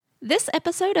This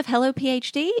episode of Hello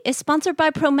PhD is sponsored by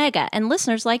Promega and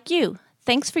listeners like you.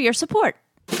 Thanks for your support.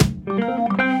 I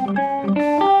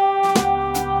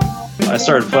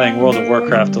started playing World of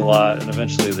Warcraft a lot, and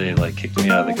eventually they kicked me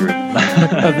out of the group.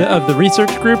 of the research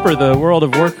group or the World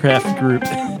of Warcraft group?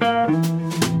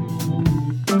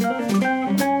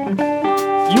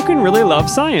 You can really love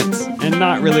science and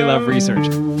not really love research.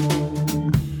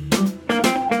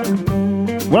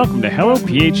 Welcome to Hello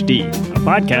PhD, a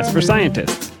podcast for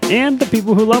scientists and the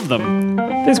people who love them.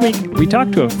 This week, we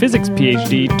talk to a physics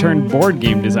PhD turned board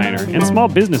game designer and small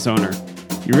business owner.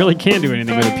 You really can do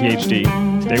anything with a PhD.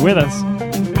 Stay with us.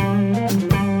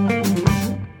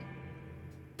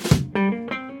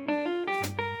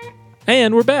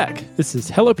 And we're back. This is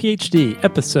Hello PhD,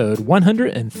 episode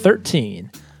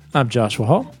 113. I'm Joshua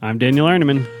Hall. I'm Daniel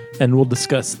Arneman. And we'll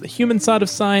discuss the human side of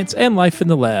science and life in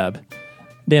the lab.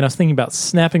 Dan, I was thinking about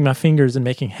snapping my fingers and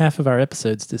making half of our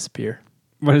episodes disappear.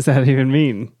 What does that even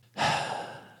mean?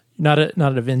 Not an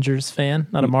Avengers fan?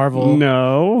 Not a Marvel?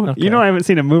 No. Okay. You know I haven't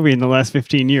seen a movie in the last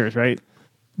 15 years, right?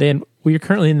 Dan, we are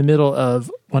currently in the middle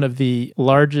of one of the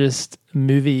largest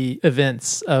movie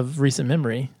events of recent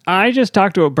memory. I just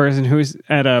talked to a person who's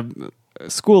at a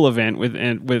school event with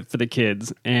for the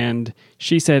kids, and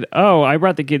she said, "Oh, I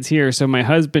brought the kids here so my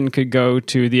husband could go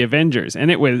to the Avengers,"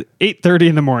 and it was 8:30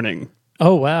 in the morning.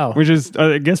 Oh, wow. Which is,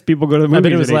 I guess people go to the movies. I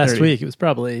bet it was at last 8:30. week. It was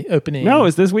probably opening. No, it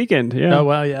was this weekend. Yeah. Oh,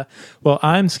 wow, yeah. Well,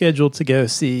 I'm scheduled to go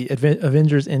see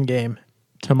Avengers Endgame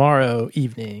tomorrow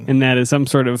evening. And that is some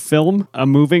sort of film, a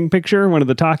moving picture, one of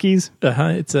the talkies.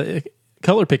 It's a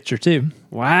color picture, too.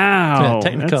 Wow. Yeah,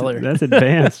 Technicolor. That's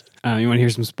advanced. You want to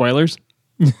hear some spoilers?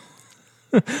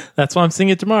 That's why I'm seeing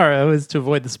it tomorrow, is to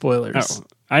avoid the spoilers. Oh,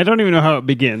 I don't even know how it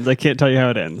begins. I can't tell you how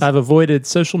it ends. I've avoided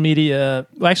social media,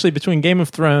 actually between Game of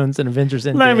Thrones and Avengers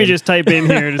Endgame. Let me just type in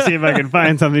here to see if I can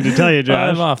find something to tell you, Josh.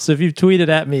 I'm off. So if you've tweeted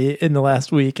at me in the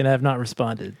last week and I have not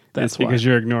responded, that's because why.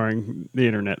 you're ignoring the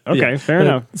internet. Okay, Yeah. fair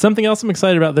enough. Something else I'm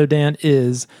excited about, though, Dan,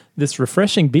 is this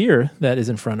refreshing beer that is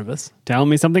in front of us. Tell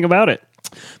me something about it.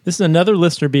 This is another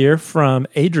listener beer from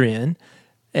Adrian.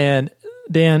 And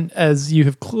Dan, as you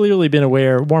have clearly been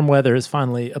aware, warm weather is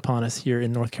finally upon us here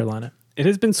in North Carolina. It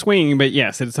has been swinging, but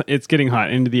yes, it's getting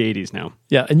hot into the 80s now.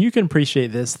 Yeah, and you can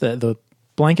appreciate this, that the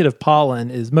blanket of pollen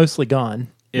is mostly gone.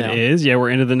 It is. Yeah, we're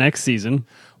into the next season.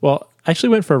 Well, I actually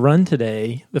went for a run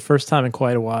today, the first time in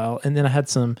quite a while, and then I had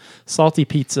some salty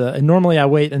pizza. And normally I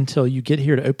wait until you get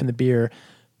here to open the beer,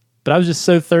 but I was just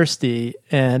so thirsty,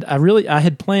 and I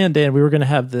had planned, Dan, we were going to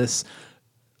have this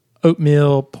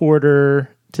oatmeal porter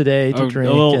today to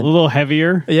drink. A little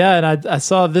heavier. Yeah, and I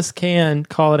saw this can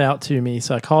call it out to me,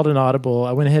 so I called an audible.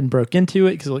 I went ahead and broke into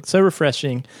it because it looked so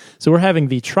refreshing. So we're having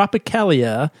the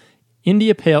Tropicalia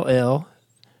India Pale Ale,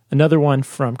 another one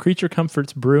from Creature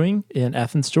Comforts Brewing in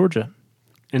Athens, Georgia.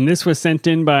 And this was sent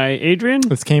in by Adrian?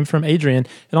 This came from Adrian,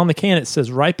 and on the can it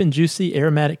says ripe and juicy,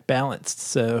 aromatic, balanced,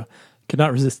 so could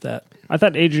not resist that. I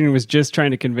thought Adrian was just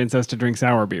trying to convince us to drink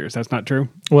sour beers. That's not true?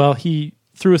 Well, he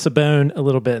threw us a bone a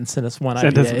little bit and sent us one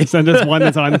IPA. Send us one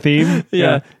that's on theme.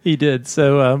 Yeah, he did.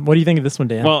 So what do you think of this one,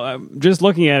 Dan? Well, just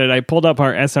looking at it, I pulled up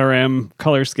our SRM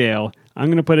color scale. I'm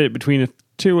going to put it between a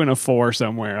 2 and a 4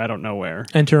 somewhere. I don't know where.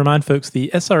 And to remind folks,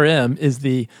 the SRM is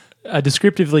the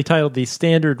descriptively titled the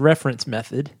Standard Reference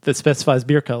Method that specifies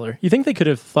beer color. You think they could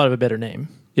have thought of a better name?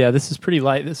 Yeah, this is pretty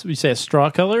light. This, you say, a straw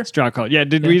color? Straw color. Yeah,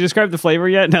 did we describe the flavor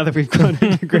yet? Now that we've gone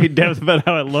into great depth about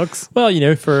how it looks? Well,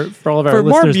 for all of our for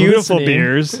listeners more beautiful listening,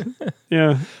 beers.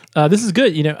 Yeah. This is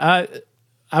good. I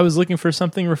was looking for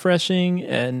something refreshing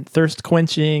and thirst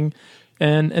quenching,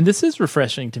 and this is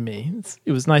refreshing to me.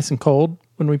 It was nice and cold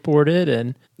when we poured it,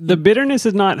 and the bitterness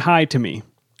is not high to me.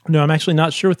 No, I'm actually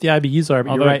not sure what the IBUs are, but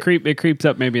although you're right. it creeps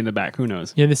up maybe in the back. Who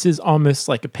knows? Yeah, this is almost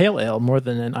like a pale ale more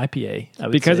than an IPA, I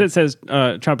would because say. it says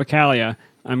Tropicalia,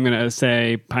 I'm going to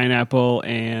say pineapple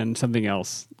and something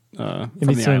else from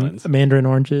the islands. Mandarin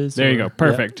oranges. There you go.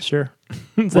 Perfect. Yeah, sure.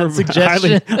 Is that a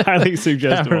suggestion? Highly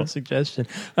suggestible. Suggestion.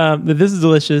 But this is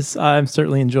delicious. I'm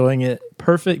certainly enjoying it.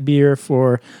 Perfect beer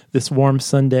for this warm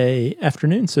Sunday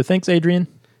afternoon. So thanks, Adrian.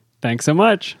 Thanks so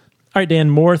much. All right, Dan,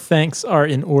 more thanks are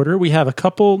in order. We have a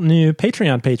couple new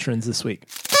Patreon patrons this week.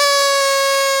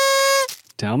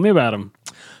 Tell me about them.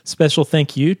 Special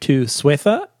thank you to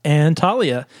Swetha and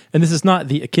Talia. And this is not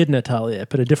the Echidna Talia,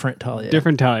 but a different Talia.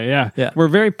 Different Talia, yeah. We're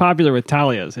very popular with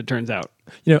Talias, it turns out.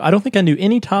 I don't think I knew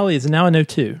any Talias, and now I know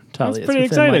 2 Talias. That's pretty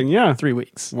exciting, yeah. 3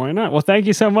 weeks. Why not? Well, thank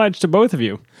you so much to both of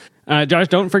you. Josh,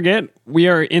 don't forget, we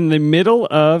are in the middle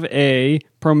of a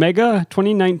Promega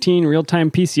 2019 real-time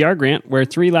PCR grant where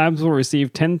 3 labs will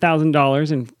receive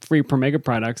 $10,000 in free Promega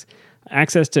products,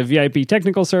 access to VIP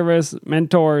technical service,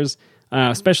 mentors,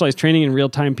 specialized training in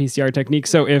real-time PCR techniques.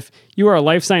 So if you are a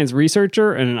life science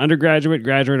researcher in an undergraduate,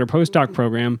 graduate, or postdoc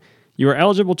program, you are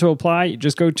eligible to apply.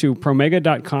 Just go to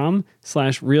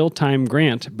promega.com/realtime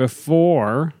grant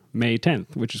before May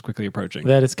 10th, which is quickly approaching.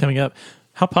 That is coming up.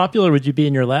 How popular would you be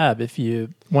in your lab if you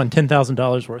won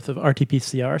 $10,000 worth of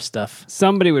RT-PCR stuff?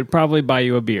 Somebody would probably buy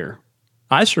you a beer.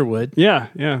 I sure would. Yeah.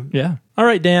 Yeah. All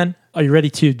right, Dan, are you ready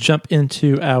to jump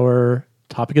into our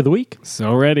topic of the week?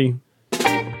 So ready.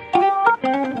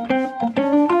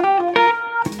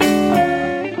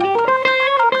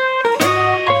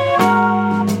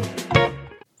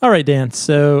 All right, Dan.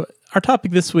 So our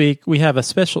topic this week, we have a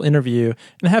special interview.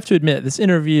 And I have to admit, this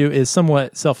interview is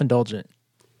somewhat self-indulgent.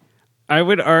 I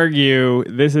would argue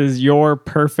this is your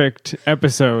perfect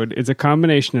episode. It's a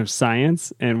combination of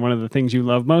science and one of the things you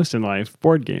love most in life,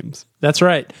 board games. That's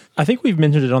right. I think we've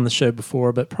mentioned it on the show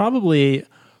before, but probably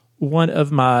one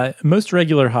of my most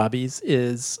regular hobbies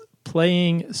is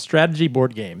playing strategy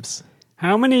board games.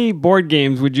 How many board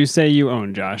games would you say you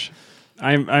own, Josh?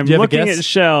 I'm Do you have a looking guess? at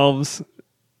shelves.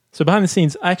 So behind the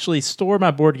scenes, I actually store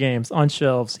my board games on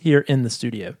shelves here in the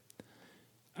studio.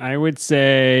 I would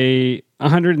say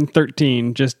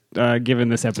 113, just given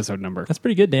this episode number. That's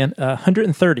pretty good, Dan.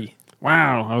 130.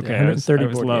 Wow. Okay. 130 I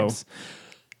was board low. games.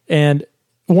 And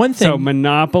one thing... So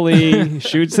Monopoly,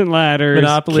 Shoots and Ladders,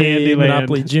 Monopoly, Candyland.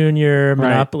 Monopoly Junior,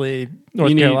 Monopoly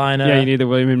North Carolina. Yeah, you need the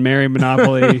William and Mary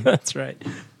Monopoly. That's right.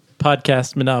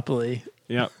 Podcast Monopoly.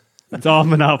 Yep. It's all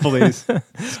Monopolies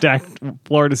stacked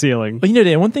floor to ceiling. Well,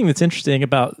 Dan, one thing that's interesting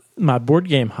about my board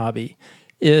game hobby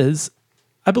is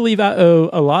I believe I owe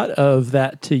a lot of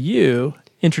that to you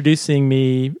introducing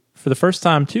me for the first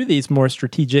time to these more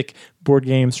strategic board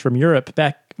games from Europe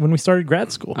back when we started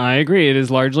grad school. I agree. It is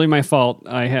largely my fault.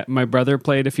 My brother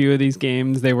played a few of these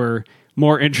games. They were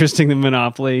more interesting than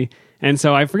Monopoly. And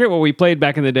so I forget what we played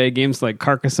back in the day, games like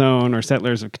Carcassonne or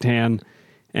Settlers of Catan.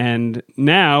 And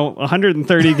now,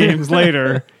 130 games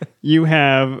later, you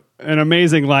have an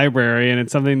amazing library, and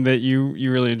it's something that you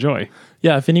really enjoy.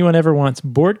 Yeah, if anyone ever wants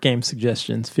board game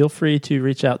suggestions, feel free to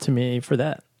reach out to me for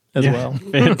that as well.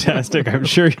 Fantastic. I'm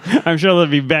sure they'll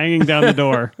be banging down the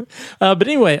door. But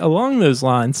anyway, along those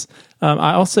lines,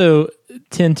 I also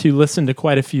tend to listen to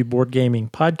quite a few board gaming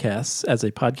podcasts as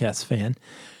a podcast fan.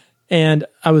 And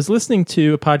I was listening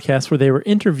to a podcast where they were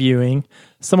interviewing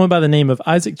someone by the name of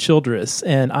Isaac Childress.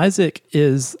 And Isaac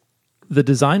is the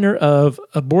designer of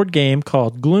a board game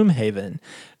called Gloomhaven.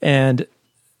 And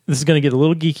this is going to get a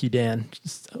little geeky, Dan.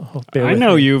 I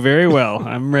know you very well.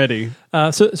 I'm ready.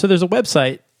 So there's a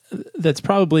website that's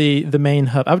probably the main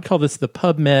hub. I would call this the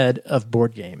PubMed of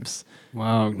board games.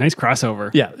 Wow, nice crossover.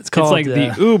 Yeah, it's called... It's like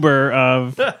the Uber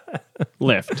of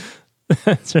Lyft.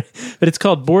 That's right. But it's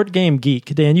called Board Game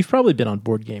Geek. Dan, you've probably been on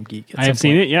Board Game Geek. I have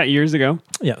seen it, years ago.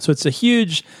 Yeah, so it's a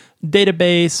huge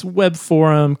database, web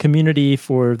forum, community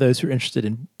for those who are interested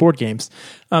in board games.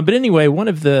 But anyway, one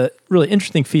of the really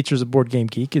interesting features of Board Game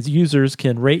Geek is users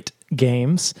can rate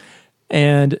games,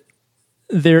 and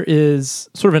there is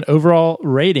sort of an overall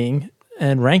rating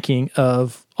and ranking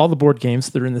of all the board games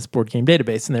that are in this board game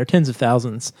database, and there are tens of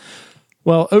thousands.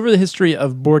 Well, over the history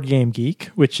of Board Game Geek,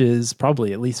 which is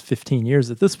probably at least 15 years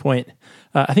at this point,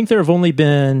 I think there have only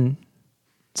been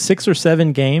 6 or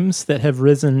 7 games that have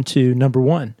risen to number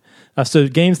one. So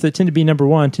games that tend to be number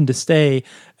one tend to stay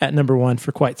at number one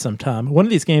for quite some time. One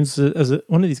of these games,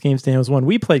 Dan, was one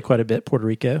we played quite a bit, Puerto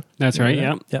Rico. That's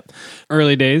right, Yep.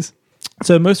 Early days.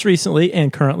 So most recently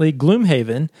and currently,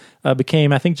 Gloomhaven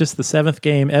became, I think, just the 7th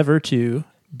game ever to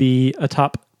be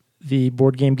atop the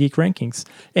Board Game Geek rankings.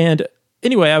 And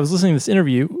anyway, I was listening to this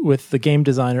interview with the game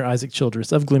designer Isaac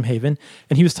Childress of Gloomhaven,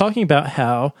 and he was talking about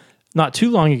how not too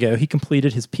long ago he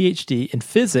completed his PhD in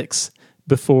physics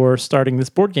before starting this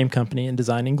board game company and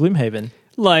designing Gloomhaven.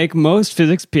 Like most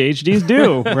physics PhDs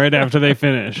do right after they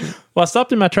finish. Well, I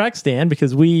stopped in my tracks, Dan,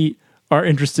 because we are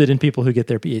interested in people who get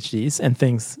their PhDs and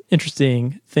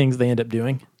interesting things they end up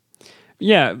doing.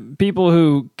 Yeah, people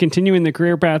who continue in the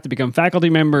career path to become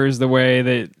faculty members the way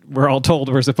that we're all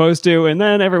told we're supposed to, and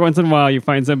then every once in a while you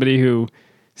find somebody who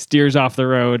steers off the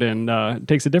road and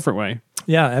takes a different way.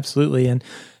 Yeah, absolutely. And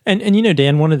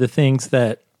Dan, one of the things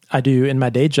that I do in my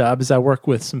day job is I work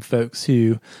with some folks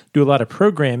who do a lot of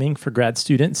programming for grad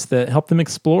students that help them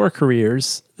explore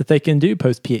careers that they can do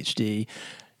post-PhD.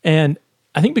 And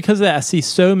I think because of that, I see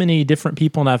so many different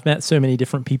people, and I've met so many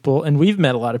different people, and we've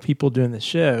met a lot of people doing this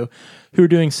show who are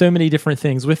doing so many different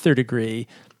things with their degree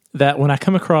that when I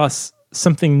come across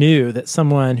something new that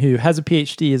someone who has a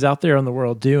PhD is out there in the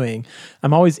world doing,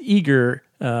 I'm always eager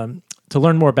to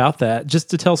learn more about that, just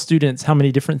to tell students how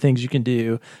many different things you can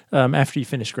do after you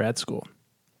finish grad school.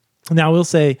 Now, I will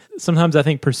say, sometimes I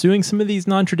think pursuing some of these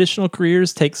non-traditional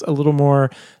careers takes a little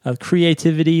more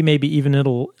creativity, maybe even a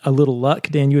little luck.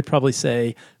 Dan, you would probably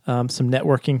say some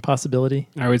networking possibility.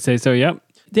 I would say so, yep.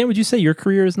 Dan, would you say your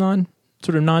career is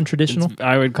sort of non-traditional?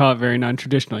 I would call it very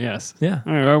non-traditional, yes. Yeah.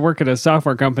 I work at a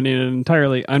software company in an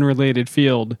entirely unrelated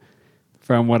field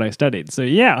from what I studied. So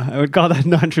yeah, I would call that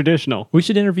non-traditional. We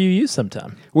should interview you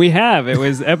sometime. We have. It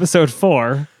was episode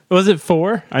 4. Was it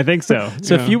 4? I think so.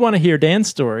 So if you want to hear Dan's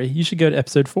story, you should go to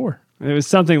episode 4. It was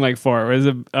something like 4. It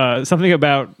was something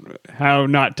about how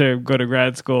not to go to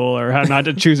grad school or how not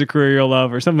to choose a career you'll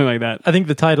love or something like that. I think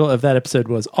the title of that episode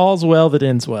was All's Well That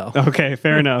Ends Well. Okay,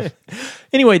 fair enough.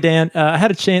 Anyway, Dan, I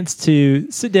had a chance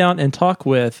to sit down and talk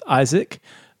with Isaac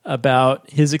about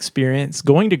his experience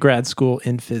going to grad school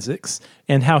in physics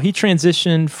and how he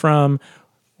transitioned from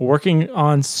working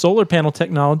on solar panel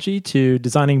technology to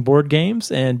designing board games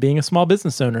and being a small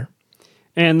business owner.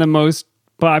 And the most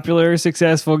popular,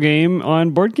 successful game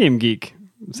on Board Game Geek.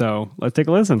 So let's take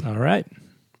a listen. All right.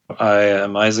 I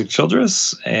am Isaac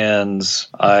Childress, and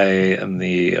I am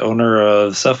the owner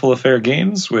of Cephalofair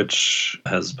Games, which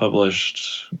has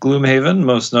published Gloomhaven,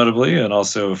 most notably, and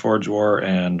also Forge War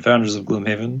and Founders of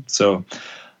Gloomhaven. So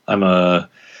I'm a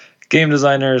game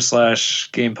designer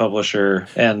 / game publisher,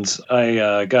 and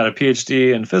I got a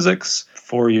PhD in physics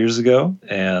 4 years ago,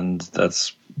 and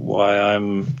that's why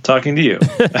I'm talking to you.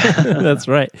 That's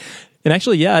right. And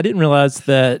actually, yeah, I didn't realize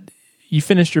that you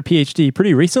finished your PhD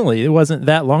pretty recently. It wasn't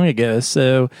that long ago,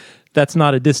 so that's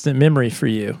not a distant memory for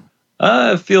you.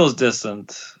 It feels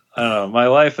distant. I don't know. My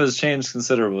life has changed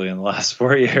considerably in the last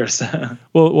 4 years.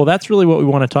 Well, that's really what we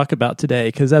want to talk about today,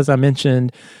 because as I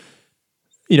mentioned,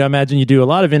 I imagine you do a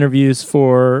lot of interviews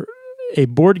for a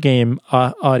board game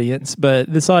audience,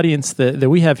 but this audience that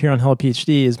we have here on Hello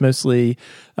PhD is mostly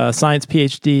science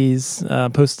PhDs,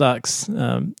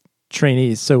 postdocs,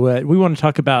 trainees. So what we want to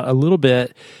talk about a little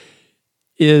bit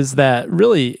is that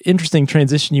really interesting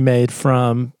transition you made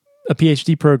from a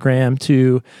PhD program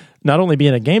to not only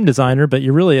being a game designer, but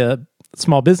you're really a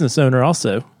small business owner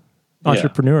also,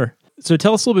 entrepreneur. Yeah. So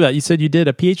tell us a little bit about, you said you did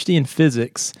a PhD in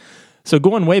physics. So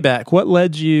going way back, what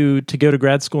led you to go to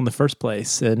grad school in the first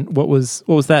place? And what was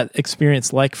that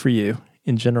experience like for you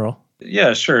in general?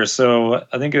 Yeah, sure. So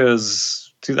I think it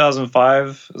was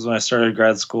 2005 is when I started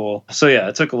grad school. So yeah,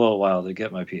 it took a little while to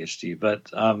get my PhD. But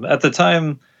at the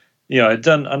time, I'd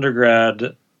done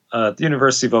undergrad at the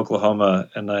University of Oklahoma,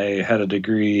 and I had a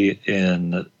degree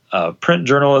in print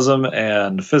journalism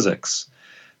and physics.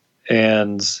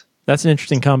 And that's an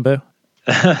interesting combo.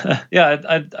 Yeah,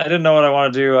 I didn't know what I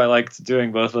wanted to do. I liked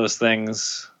doing both those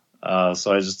things.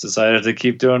 So I just decided to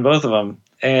keep doing both of them.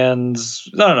 And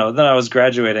I don't know, then I was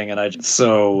graduating, and I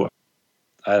don't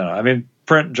know. I mean,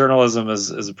 print journalism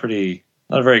is a pretty,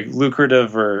 not a very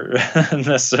lucrative or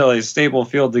necessarily stable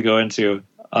field to go into.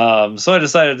 So I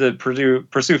decided to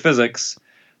pursue physics.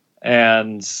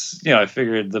 And, I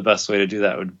figured the best way to do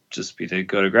that would just be to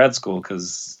go to grad school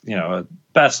because, a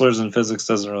bachelor's in physics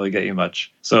doesn't really get you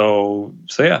much. So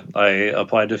yeah, I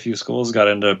applied to a few schools, got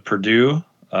into Purdue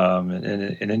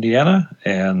in Indiana,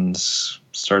 and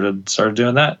started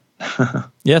doing that.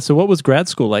 Yeah, so what was grad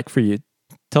school like for you?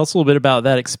 Tell us a little bit about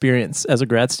that experience as a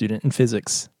grad student in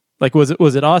physics. Like, was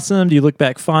it awesome? Do you look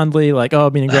back fondly, like, oh,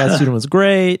 being a grad student was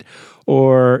great?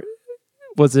 Or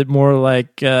was it more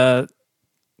like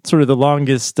sort of the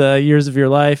longest years of your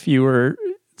life, you were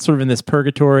sort of in this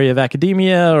purgatory of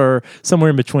academia, or somewhere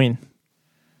in between?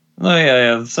 Oh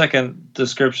yeah. The second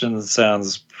description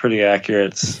sounds pretty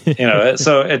accurate.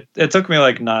 So it took me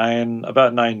like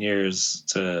about 9 years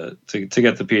to get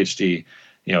the PhD.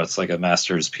 It's like a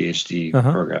master's PhD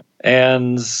program.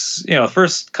 And, the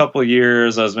first couple of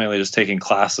years I was mainly just taking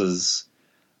classes,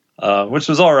 which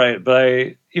was all right.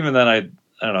 But even then I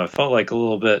don't know, I felt like a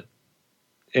little bit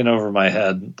in over my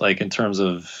head, like in terms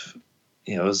of,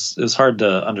 it was hard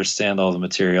to understand all the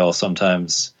material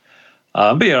sometimes.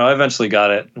 But I eventually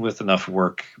got it with enough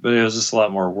work, but it was just a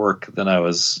lot more work than I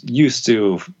was used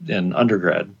to in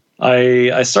undergrad.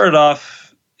 I started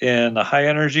off in a high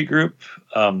energy group.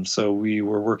 So we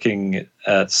were working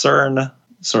at CERN,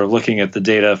 sort of looking at the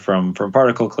data from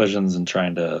particle collisions and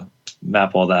trying to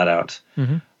map all that out.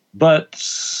 Mm-hmm. But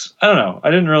I don't know,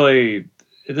 it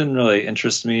didn't really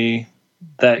interest me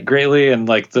that greatly. And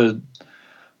like the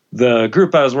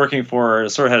group I was working for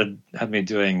sort of had me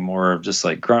doing more of just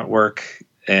like grunt work,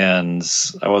 and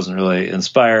I wasn't really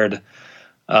inspired.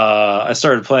 I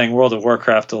started playing World of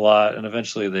Warcraft a lot, and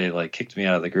eventually they like kicked me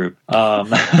out of the group. Of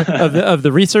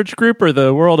the research group or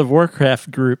the World of Warcraft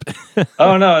group?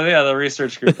 Oh no, yeah, the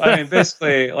research group. I mean,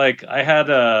 basically, like I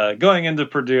had going into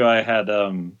Purdue, I had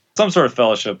some sort of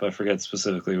fellowship. I forget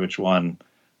specifically which one.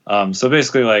 So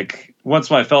basically, like,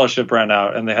 once my fellowship ran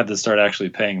out and they had to start actually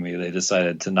paying me, they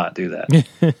decided to not do that.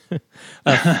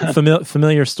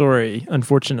 Familiar story,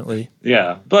 unfortunately.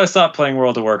 Yeah, but I stopped playing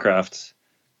World of Warcraft.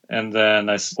 And then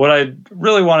what I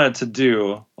really wanted to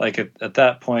do, like at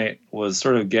that point, was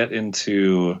sort of get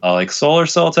into like solar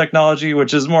cell technology,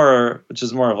 which is more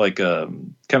of like a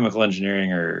chemical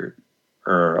engineering or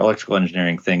electrical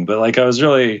engineering thing. But like I was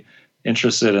really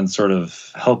interested in sort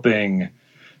of helping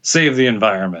save the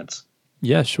environment.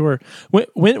 Yeah, sure.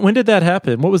 When did that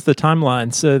happen? What was the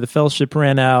timeline? So the fellowship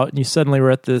ran out, and you suddenly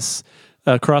were at this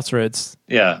crossroads.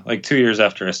 Yeah, like 2 years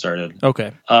after I started.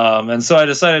 Okay. And so I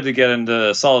decided to get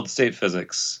into solid state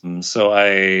physics. So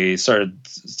I started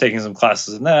taking some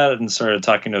classes in that and started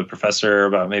talking to a professor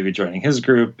about maybe joining his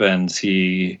group. And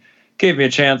he gave me a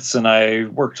chance, and I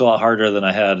worked a lot harder than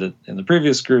I had in the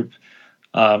previous group.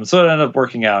 So it ended up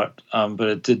working out. But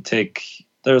it did take,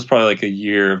 there was probably like a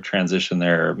year of transition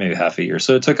there, maybe half a year.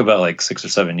 So it took about like 6 or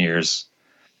 7 years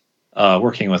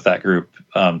working with that group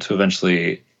to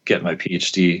eventually get my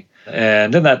PhD.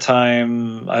 And in that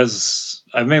time,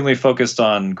 I mainly focused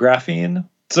on graphene.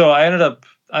 So I ended up,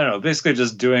 I don't know, basically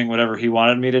just doing whatever he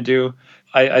wanted me to do.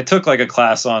 I took like a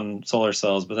class on solar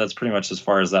cells, but that's pretty much as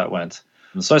far as that went.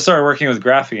 So I started working with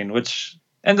graphene, which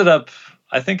ended up,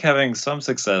 I think, having some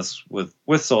success with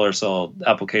solar cell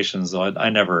applications, though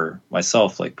I never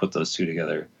myself like put those two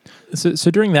together. So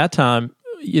during that time,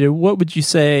 what would you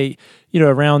say,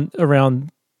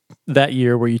 around that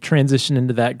year where you transitioned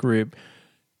into that group,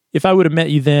 if I would have met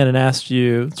you then and asked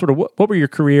you sort of what were your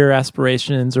career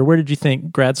aspirations, or where did you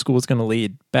think grad school was going to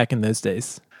lead back in those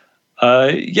days?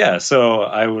 So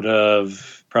I would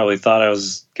have probably thought I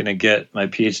was going to get my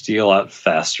PhD a lot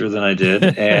faster than I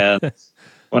did. And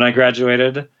when I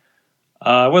graduated,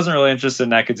 I wasn't really interested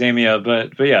in academia,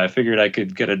 but yeah, I figured I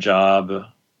could get a job,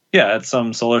 at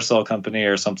some solar cell company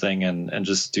or something and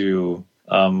just do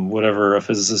whatever a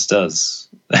physicist does.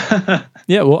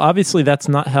 Yeah, well, obviously that's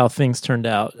not how things turned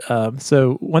out.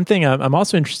 So one thing I'm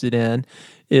also interested in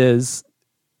is,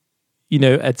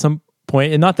 at some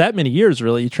point, and not that many years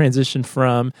really, you transitioned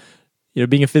from,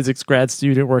 being a physics grad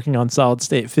student working on solid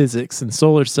state physics and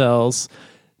solar cells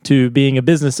to being a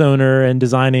business owner and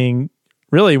designing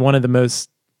really one of the most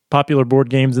popular board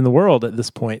games in the world at this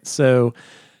point. So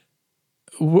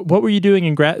what were you doing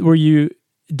in grad? Were you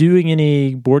doing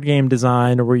any board game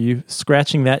design, or were you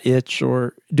scratching that itch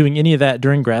or doing any of that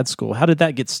during grad school? How did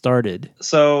that get started?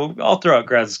 So all throughout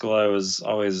grad school, I was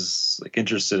always like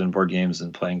interested in board games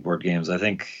and playing board games. I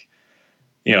think,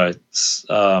 it's,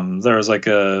 there was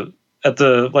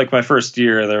like my first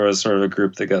year, there was sort of a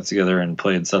group that got together and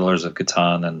played Settlers of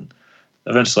Catan. And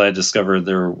eventually I discovered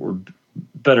there were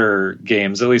better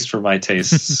games, at least for my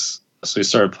tastes. So we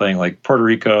started playing like Puerto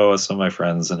Rico with some of my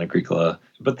friends and Agricola.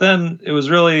 But then it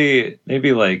was really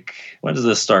maybe like, when does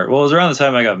this start? Well, it was around the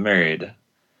time I got married,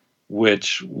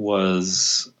 which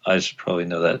was, I should probably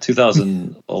know that,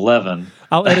 2011.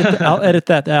 I'll edit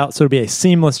that out so it'll be a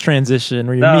seamless transition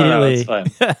where you immediately... No,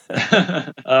 that's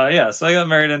fine. So I got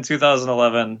married in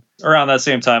 2011. Around that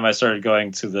same time, I started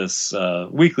going to this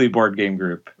weekly board game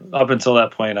group. Up until that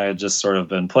point, I had just sort of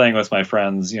been playing with my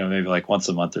friends, maybe like once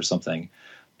a month or something.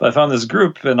 But I found this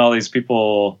group, and all these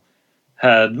people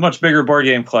had much bigger board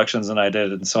game collections than I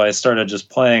did. And so I started just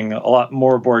playing a lot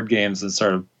more board games and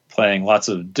started playing lots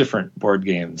of different board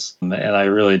games. And I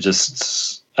really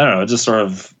just, it just sort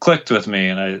of clicked with me.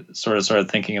 And I sort of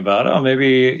started thinking about,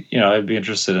 maybe, I'd be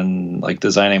interested in like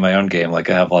designing my own game.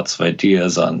 Like I have lots of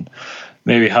ideas on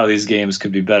maybe how these games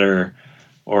could be better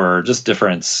or just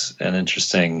different and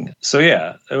interesting. So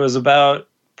yeah, it was about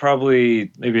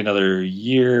probably maybe another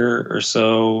year or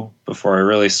so before I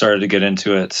really started to get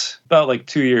into it. About like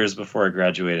 2 years before I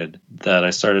graduated that I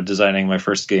started designing my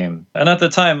first game. And at the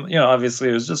time, obviously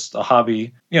it was just a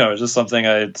hobby. It was just something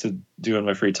I had to do in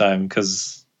my free time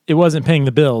because... It wasn't paying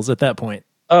the bills at that point.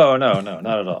 Oh, no, not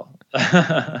at all.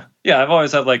 Yeah, I've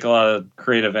always had like a lot of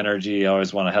creative energy. I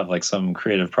always want to have like some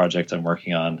creative project I'm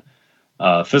working on.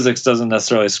 Physics doesn't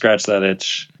necessarily scratch that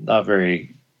itch. Not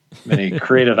very many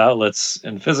creative outlets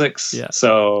in physics. Yeah.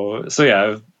 So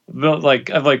yeah,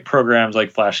 I've programmed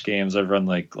like Flash games. I've run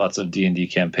like lots of D&D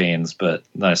campaigns, but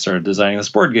then I started designing this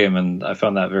board game and I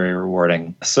found that very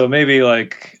rewarding. So maybe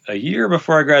like a year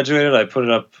before I graduated, I put it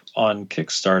up on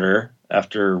Kickstarter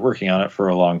after working on it for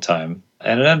a long time.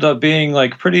 And it ended up being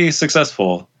like pretty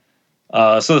successful.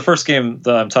 So the first game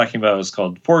that I'm talking about is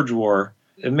called Forge War.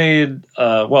 It made,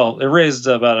 it raised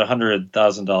about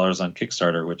 $100,000 on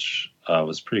Kickstarter, which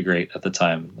was pretty great at the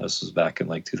time. This was back in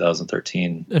like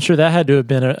 2013. I'm sure that had to have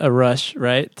been a rush,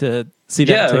 right? To see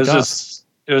that take off.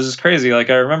 It it was just crazy. Like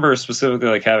I remember specifically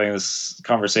like having this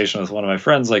conversation with one of my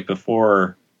friends like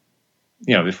before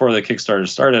the Kickstarter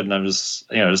started, and I'm just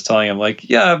just telling him like,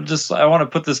 yeah, I want to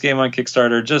put this game on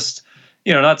Kickstarter, just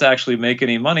not to actually make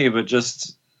any money, but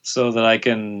just so that I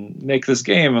can make this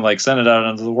game and like send it out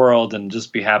into the world and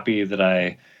just be happy that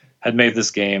I had made this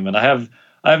game. And I have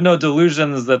no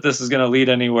delusions that this is going to lead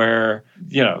anywhere,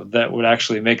 that would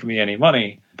actually make me any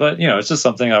money. But it's just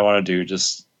something I want to do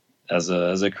just as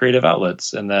a creative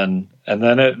outlet. And then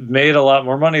it made a lot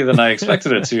more money than I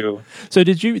expected it to. So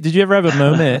did you ever have a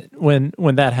moment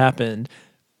when that happened?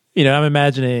 I'm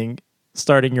imagining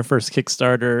starting your first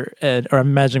Kickstarter, or I'm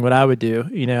imagining what I would do.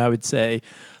 I would say,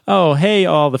 oh, hey,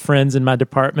 all the friends in my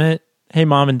department. Hey,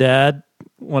 mom and dad,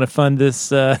 want to fund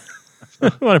this, want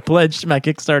to pledge to my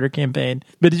Kickstarter campaign.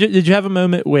 But did you have a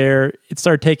moment where it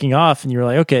started taking off and you were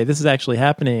like, okay, this is actually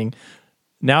happening.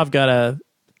 Now I got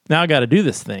to do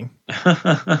this thing.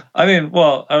 I mean,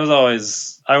 well, I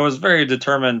was very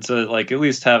determined to like at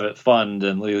least have it fund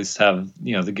and at least have,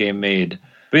 the game made.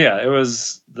 But yeah, it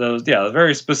was the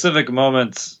very specific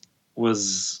moment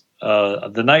was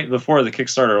the night before the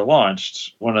Kickstarter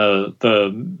launched. One of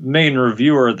the main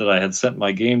reviewer that I had sent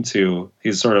my game to,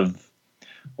 he's sort of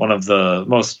one of the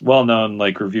most well-known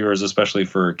like reviewers, especially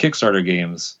for Kickstarter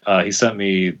games. He sent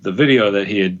me the video that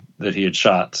he had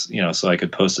shot, so I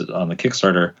could post it on the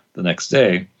Kickstarter the next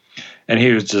day. And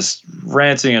he was just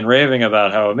ranting and raving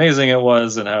about how amazing it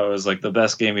was and how it was like the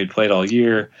best game he'd played all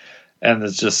year. And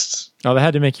it's just that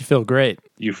had to make you feel great.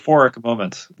 Euphoric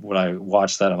moment when I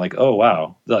watched that. I'm like, oh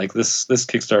wow, like this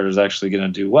Kickstarter is actually going to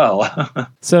do well.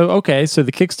 So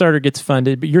the Kickstarter gets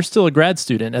funded, but you're still a grad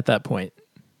student at that point.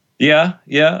 Yeah.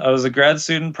 I was a grad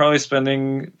student, probably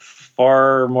spending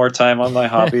far more time on my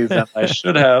hobby than I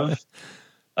should have.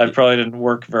 I probably didn't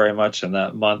work very much in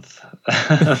that month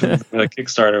the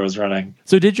Kickstarter was running.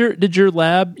 So did your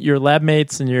lab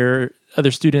mates and your other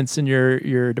students in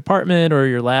your department or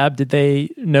your lab, did they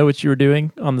know what you were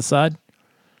doing on the side?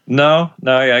 No,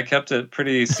 yeah, I kept it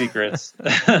pretty secret.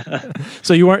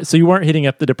 So you weren't hitting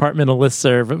up the departmental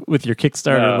listserv with your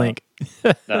Kickstarter link.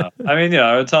 No, I mean,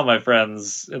 I would tell my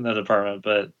friends in the department,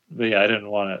 but yeah, I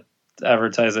didn't want to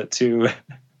advertise it too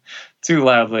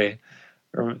loudly.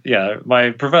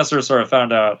 My professor sort of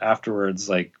found out afterwards,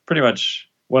 like pretty much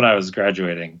when I was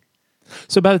graduating.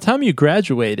 So by the time you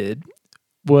graduated,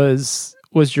 was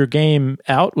your game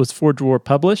out? Was Forge War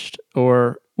published,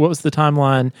 or what was the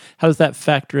timeline? How does that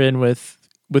factor in with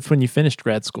when you finished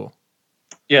grad school?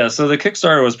 Yeah, so the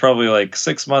Kickstarter was probably like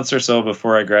 6 months or so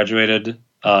before I graduated.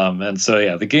 And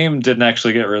so, the game didn't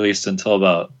actually get released until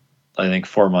about, I think,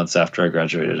 4 months after I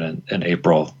graduated in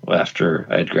April, after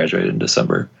I had graduated in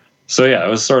December. So, it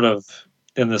was sort of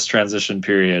in this transition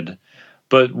period.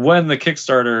 But when the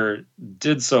Kickstarter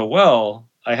did so well,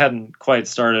 I hadn't quite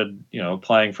started,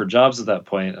 applying for jobs at that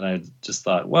point. And I just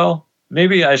thought, well,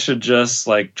 maybe I should just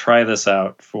like try this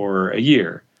out for a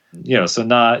year, so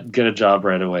not get a job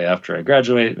right away after I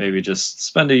graduate, maybe just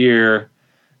spend a year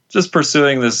just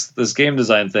pursuing this game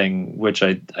design thing, which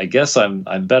I guess I'm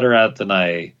better at than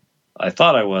I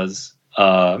thought I was.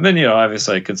 And then,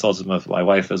 obviously I consulted with my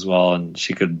wife as well, and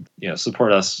she could,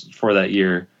 support us for that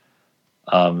year.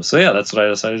 So that's what I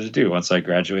decided to do. Once I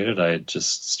graduated, I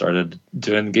just started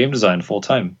doing game design full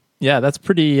time. Yeah, that's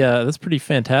pretty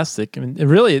fantastic. I mean,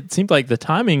 it seemed like the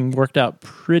timing worked out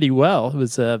pretty well. It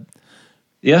was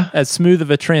as smooth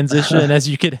of a transition as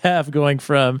you could have going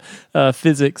from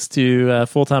physics to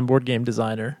full-time board game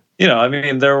designer.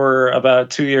 There were about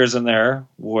 2 years in there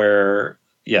where,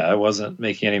 I wasn't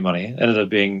making any money. It ended up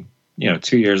being,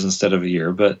 2 years instead of a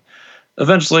year. But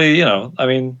eventually,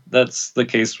 that's the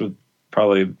case with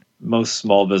probably most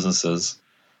small businesses.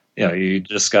 You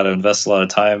just got to invest a lot of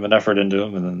time and effort into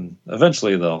them, and then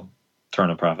eventually they'll turn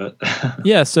a profit.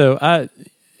 Yeah. So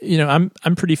I'm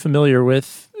pretty familiar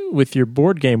with your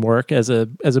board game work as a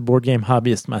board game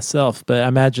hobbyist myself, but I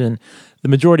imagine the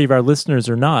majority of our listeners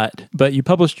are not. But you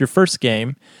published your first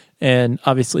game, and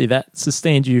obviously that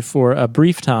sustained you for a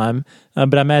brief time.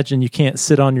 But I imagine you can't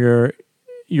sit on your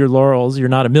laurels. You're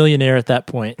not a millionaire at that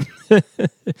point.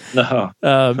 No.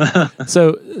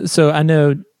 So I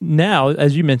know now,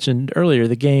 as you mentioned earlier,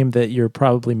 the game that you're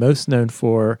probably most known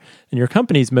for and your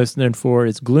company's most known for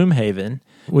is Gloomhaven,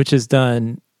 which has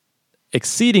done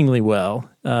exceedingly well.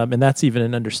 And that's even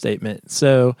an understatement.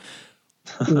 So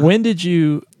when did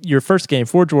your first game,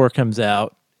 Forge War, comes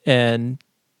out, and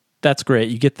that's great.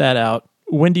 You get that out.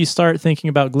 When do you start thinking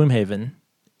about Gloomhaven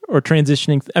or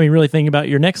transitioning? Really thinking about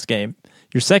your next game,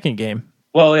 your second game?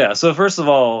 Well, so first of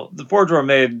all, the Forge War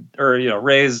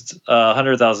raised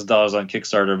 $100,000 on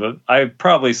Kickstarter, but I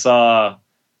probably saw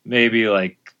maybe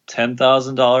like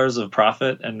 $10,000 of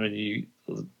profit. And when you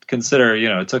consider,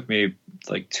 it took me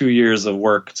like 2 years of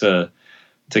work to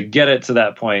get it to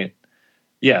that point.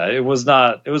 Yeah, it was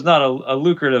not a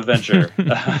lucrative venture.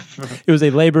 It was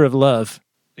a labor of love.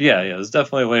 Yeah, it was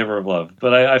definitely a labor of love.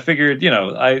 But I figured,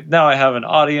 now I have an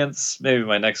audience. Maybe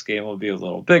my next game will be a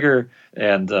little bigger,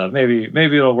 and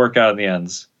maybe it'll work out in the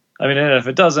end. I mean, and if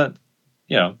it doesn't,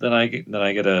 then I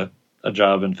get a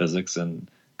job in physics and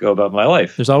go about my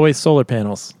life. There's always solar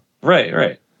panels.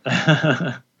 Right.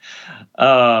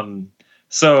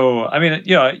 So, I mean,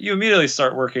 you immediately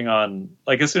start working on,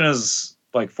 like, as soon as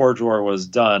like Forge War was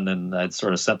done and I'd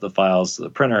sort of sent the files to the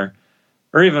printer,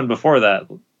 or even before that,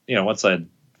 once I'd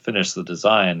finished the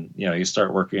design, you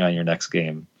start working on your next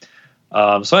game.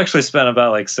 So I actually spent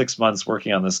about like 6 months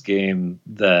working on this game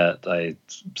that I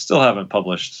still haven't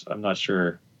published. I'm not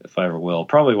sure if I ever will,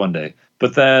 probably one day.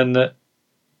 But then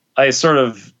I sort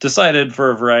of decided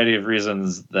for a variety of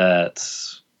reasons that,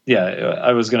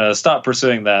 I was going to stop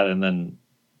pursuing that and then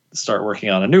start working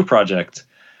on a new project.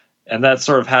 And that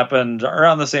sort of happened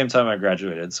around the same time I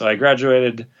graduated. So I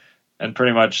graduated and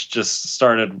pretty much just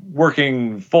started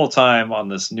working full time on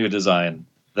this new design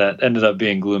that ended up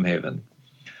being Gloomhaven.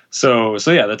 So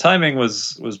yeah, the timing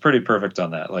was pretty perfect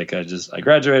on that. Like I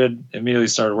graduated, immediately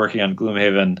started working on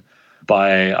Gloomhaven.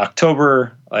 By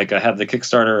October, like I had the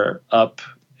Kickstarter up,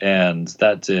 and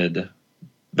that did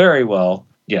very well.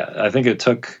 Yeah, I think it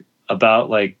took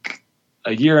about like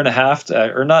a year and a half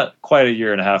or not quite a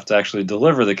year and a half to actually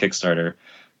deliver the Kickstarter,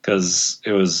 because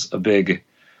it was a big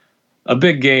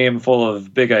game full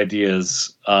of big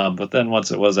ideas. But then once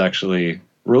it was actually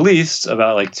released,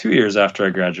 about like 2 years after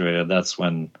I graduated, that's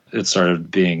when it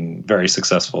started being very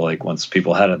successful. Like once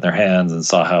people had it in their hands and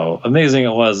saw how amazing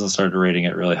it was and started rating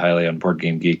it really highly on Board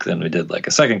Game Geek, then we did like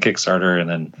a second Kickstarter, and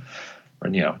then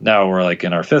now we're like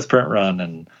in our 5th print run,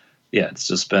 and yeah, it's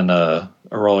just been a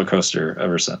roller coaster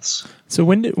ever since. So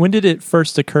when did it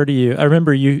first occur to you? I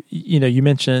remember you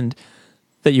mentioned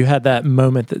that you had that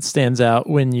moment that stands out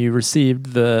when you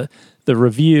received the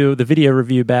video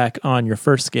review back on your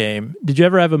first game. Did you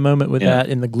ever have a moment with that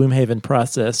in the Gloomhaven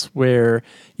process where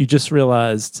you just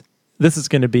realized this is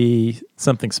going to be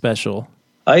something special?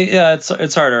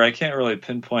 It's harder. I can't really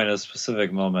pinpoint a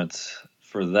specific moment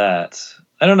for that.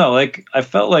 I don't know. Like I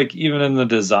felt like even in the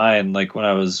design, like when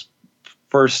I was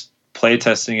first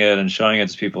playtesting it and showing it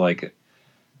to people, like,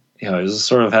 I just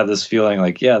sort of had this feeling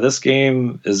like, this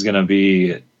game is going to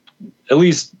be at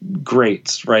least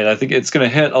great, right? I think it's going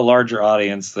to hit a larger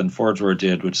audience than Forge War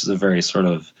did, which is a very sort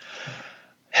of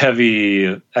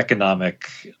heavy economic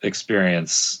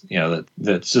experience,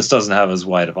 that just doesn't have as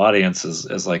wide of audience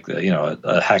as like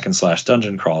a hack and slash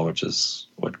dungeon crawl, which is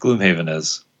what Gloomhaven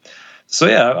is. So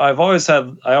yeah, I always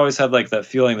had like that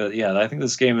feeling that I think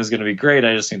this game is going to be great.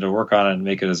 I just need to work on it and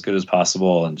make it as good as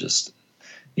possible, and just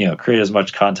create as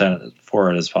much content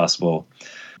for it as possible.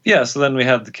 Yeah, so then we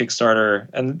had the Kickstarter,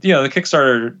 and the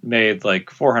Kickstarter made like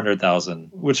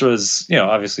 400,000, which was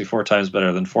obviously 4 times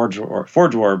better than Forge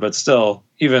War, but still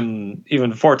even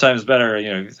 4 times better.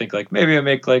 You think like maybe I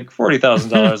make like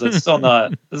 $40,000. That's still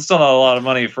not a lot of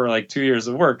money for like 2 years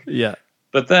of work. Yeah,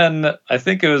 but then I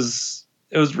think it was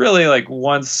really like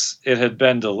once it had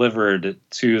been delivered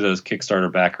to those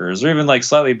Kickstarter backers, or even like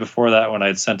slightly before that when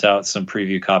I'd sent out some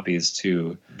preview copies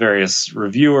to various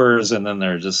reviewers, and then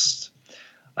they're just,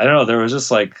 I don't know, there was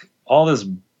just like all this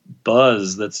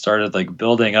buzz that started like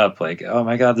building up, like, oh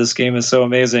my God, this game is so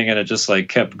amazing. And it just like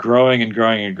kept growing and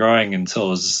growing and growing until it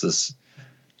was just this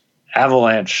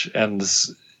avalanche. And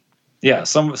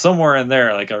somewhere in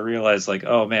there, like I realized like,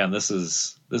 oh man, this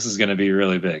is going to be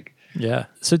really big. Yeah.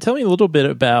 So tell me a little bit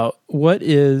about what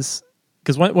is,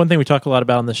 because one thing we talk a lot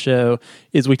about on the show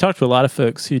is we talk to a lot of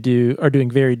folks who are doing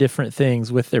very different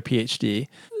things with their PhD.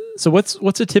 So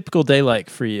what's a typical day like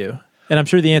for you? And I'm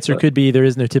sure the answer could be there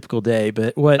is no typical day,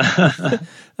 but what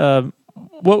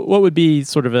would be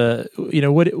sort of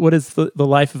what is the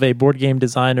life of a board game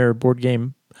designer, board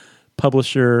game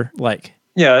publisher like?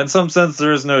 Yeah, in some sense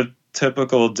there is no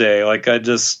typical day. Like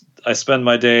I spend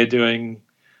my day doing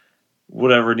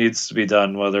whatever needs to be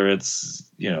done, whether it's,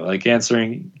 like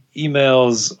answering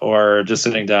emails or just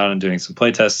sitting down and doing some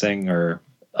playtesting, or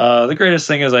the greatest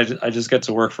thing is I just get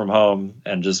to work from home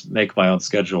and just make my own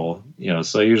schedule.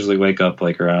 So I usually wake up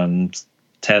like around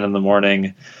 10 in the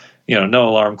morning, no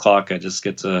alarm clock. I just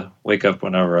get to wake up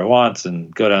whenever I want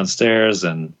and go downstairs,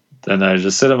 and then I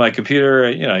just sit at my computer,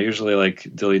 I usually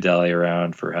like dilly-dally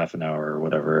around for half an hour or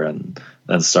whatever, and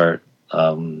then start,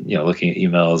 looking at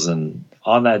emails. And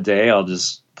on that day, I'll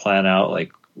just plan out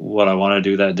like what I want to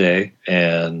do that day.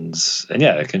 And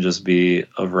yeah, it can just be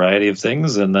a variety of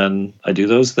things. And then I do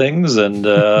those things and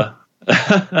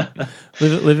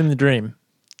living the dream.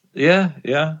 Yeah.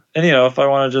 And, if I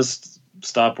want to just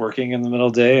stop working in the middle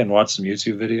of the day and watch some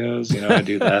YouTube videos, I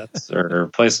do that or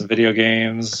play some video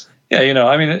games. Yeah.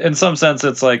 I mean, in some sense,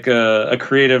 it's like a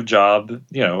creative job,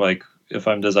 like if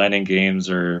I'm designing games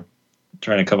or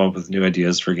trying to come up with new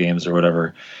ideas for games or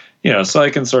whatever, so I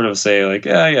can sort of say like,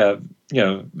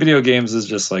 video games is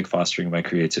just like fostering my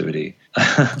creativity.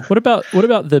 What about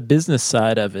the business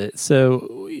side of it?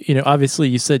 So, obviously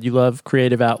you said you love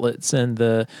creative outlets and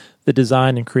the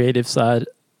design and creative side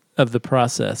of the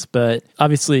process, but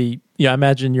obviously, I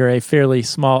imagine you're a fairly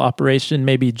small operation,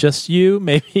 maybe just you,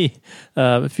 maybe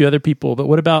a few other people, but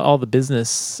what about all the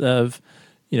business of,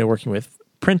 working with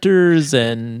printers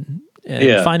and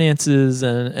finances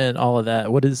and all of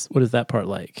that? What is that part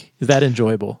like? Is that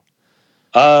enjoyable?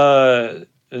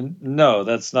 No,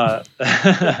 that's not.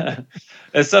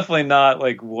 It's definitely not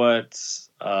like what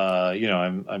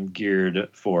I'm geared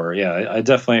for. Yeah, I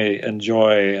definitely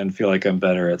enjoy and feel like I'm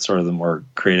better at sort of the more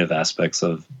creative aspects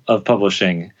of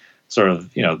publishing, sort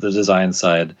of the design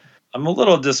side. I'm a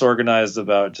little disorganized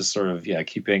about just sort of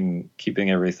keeping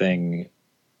everything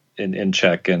in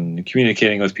check and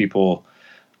communicating with people.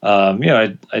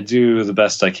 I do the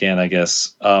best I can, I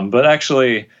guess. But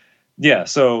actually, yeah.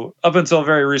 So up until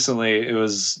very recently, it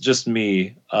was just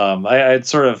me. I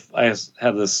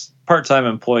had this part-time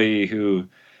employee who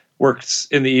worked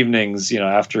in the evenings,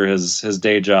 after his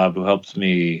day job, who helped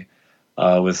me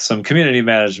with some community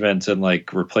management and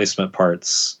like replacement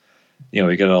parts.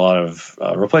 We get a lot of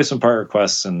replacement part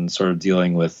requests and sort of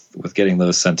dealing with getting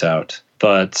those sent out.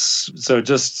 But so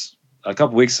just a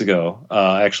couple weeks ago,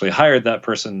 I actually hired that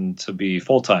person to be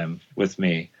full-time with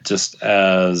me, just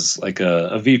as like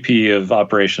a VP of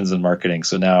operations and marketing.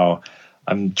 So now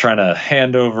I'm trying to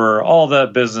hand over all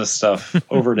that business stuff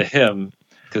over to him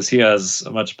because he has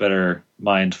a much better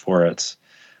mind for it.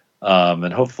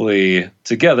 And hopefully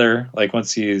together, like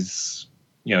once he's,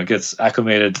 gets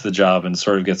acclimated to the job and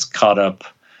sort of gets caught up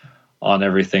on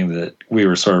everything that we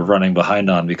were sort of running behind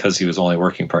on because he was only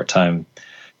working part-time,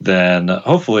 then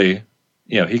hopefully,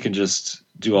 he can just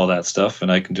do all that stuff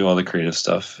and I can do all the creative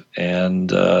stuff. And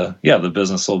the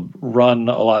business will run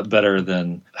a lot better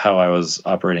than how I was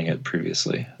operating it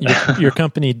previously. Your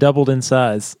company doubled in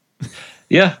size.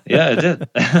 Yeah, it did.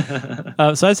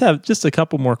 So I just have just a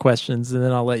couple more questions and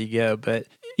then I'll let you go. But,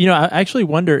 I actually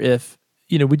wonder if,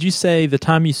 would you say the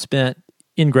time you spent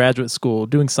in graduate school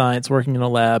doing science, working in a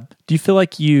lab, do you feel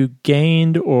like you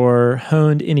gained or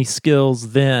honed any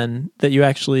skills then that you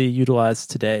actually utilize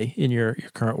today in your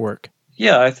current work?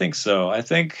 Yeah, I think so. I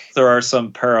think there are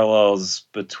some parallels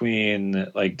between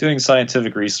like doing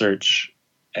scientific research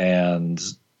and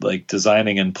like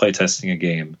designing and playtesting a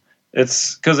game.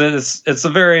 It's because it's a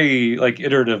very like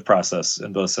iterative process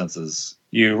in both senses.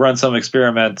 You run some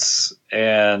experiments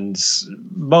and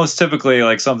most typically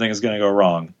like something is going to go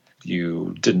wrong.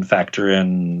 You didn't factor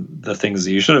in the things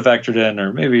that you should have factored in,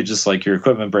 or maybe just like your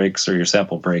equipment breaks or your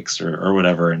sample breaks or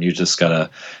whatever. And you just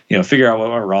gotta, figure out what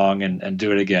went wrong and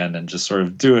do it again and just sort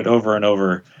of do it over and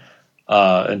over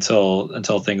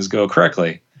until things go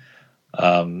correctly.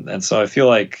 And so I feel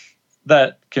like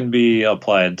that can be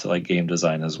applied to like game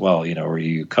design as well, where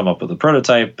you come up with a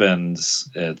prototype and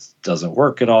it doesn't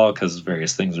work at all because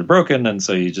various things are broken. And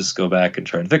so you just go back and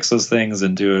try and fix those things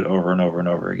and do it over and over and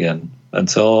over again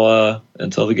until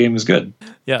the game is good.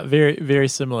 Yeah, very, very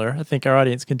similar. I think our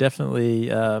audience can definitely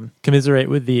commiserate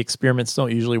with the experiments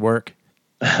don't usually work,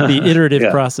 the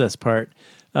iterative process part.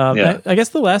 I guess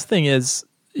the last thing is,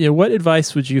 what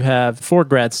advice would you have for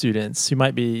grad students who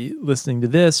might be listening to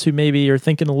this, who maybe are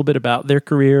thinking a little bit about their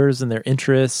careers and their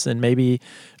interests? And maybe,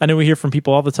 I know we hear from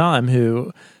people all the time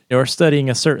who are studying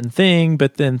a certain thing,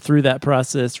 but then through that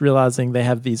process, realizing they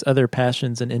have these other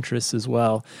passions and interests as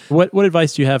well. What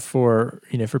advice do you have for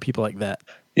people like that?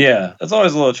 Yeah, that's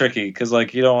always a little tricky because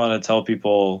like you don't want to tell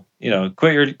people,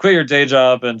 quit your day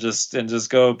job and just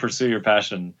go pursue your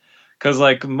passion. Because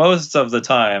like most of the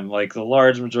time, like the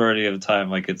large majority of the time,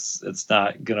 like it's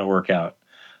not gonna work out.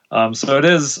 So it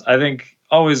is, I think,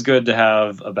 always good to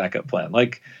have a backup plan.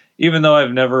 Like even though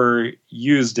I've never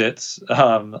used it,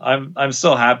 I'm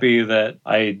still happy that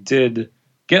I did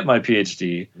get my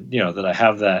PhD. That I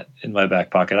have that in my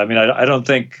back pocket. I mean, I don't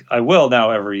think I will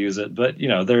now ever use it, but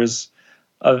there's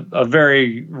a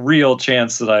very real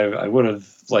chance that I would have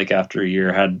like after a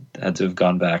year had to have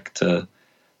gone back to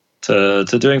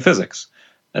doing physics.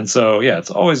 And so, yeah, it's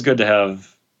always good to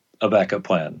have a backup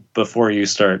plan before you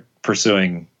start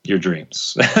pursuing your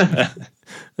dreams.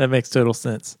 That makes total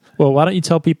sense. Well, why don't you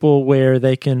tell people where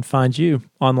they can find you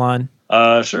online?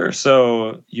 Sure.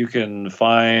 So you can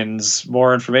find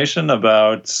more information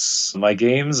about my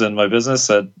games and my business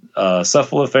at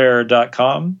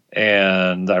cephalofair.com.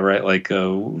 And I write like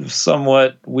a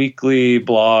somewhat weekly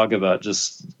blog about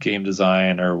just game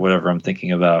design or whatever I'm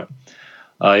thinking about.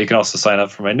 You can also sign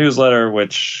up for my newsletter,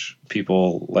 which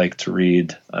people like to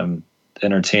read. I'm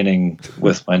entertaining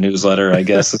with my newsletter, I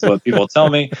guess is what people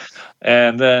tell me.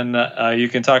 And then you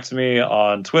can talk to me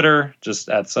on Twitter, just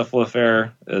at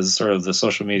Cephalofair is sort of the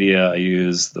social media I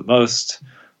use the most.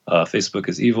 Facebook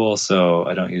is evil, so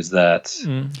I don't use that.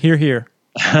 Hear, hear.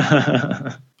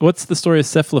 What's the story of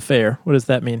Cephalofair? What does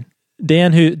that mean?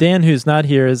 Dan, who's not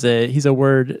here, he's a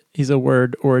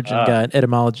word origin guy, an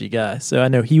etymology guy. So I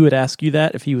know he would ask you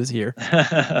that if he was here.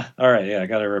 All right, yeah, I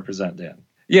got to represent Dan.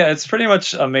 Yeah, it's pretty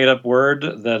much a made-up word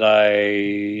that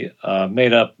I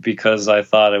made up because I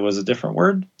thought it was a different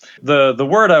word. The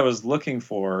word I was looking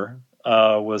for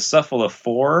was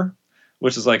cephalophore,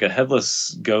 which is like a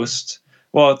headless ghost.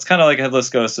 Well, it's kind of like a headless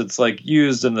ghost. It's like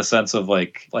used in the sense of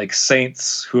like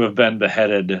saints who have been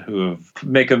beheaded, who have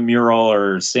make a mural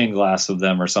or stained glass of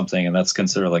them or something, and that's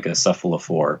considered like a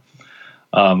cephalophore.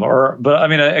 But I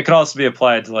mean, it could also be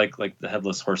applied to like the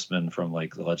headless horseman from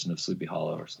like the Legend of Sleepy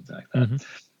Hollow or something like that. Mm-hmm.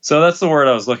 So that's the word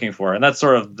I was looking for, and that's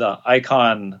sort of the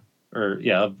icon,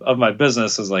 of my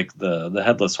business is like the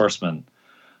headless horseman.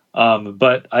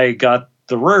 But I got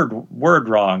the word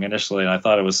wrong initially, and I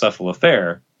thought it was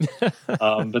Cephalofair.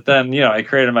 But then I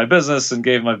created my business and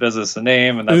gave my business a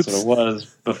name, and that's what it was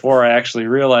before I actually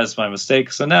realized my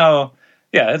mistake. So now,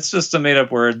 it's just a made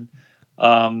up word.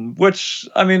 Which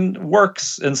I mean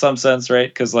works in some sense, right?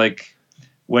 Because like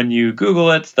when you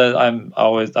Google it, that I'm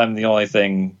the only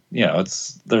thing.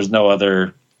 There's no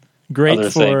other great other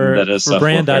for thing that is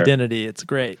brand identity. It's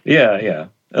great. Yeah.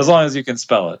 As long as you can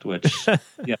spell it, which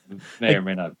may or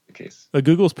may not be the case. But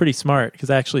Google's pretty smart because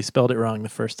I actually spelled it wrong the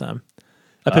first time.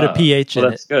 I put a PH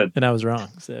in it, good. And I was wrong.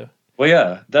 So. Well,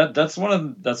 yeah, that's one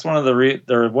of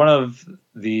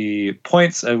the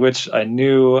points at which I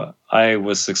knew I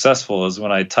was successful is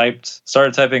when I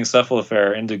started typing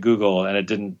Cephalofair into Google and it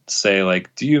didn't say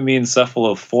like, do you mean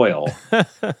cephalofoil?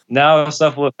 Now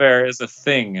Cephalofair is a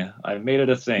thing. I made it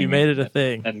a thing. You made it a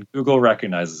thing, and Google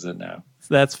recognizes it now.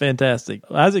 So that's fantastic,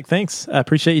 Isaac. Thanks. I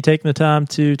appreciate you taking the time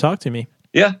to talk to me.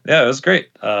 Yeah, it was great.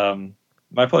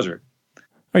 My pleasure. All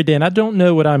right, Dan. I don't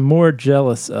know what I'm more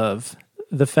jealous of.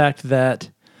 The fact that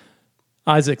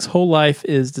Isaac's whole life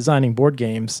is designing board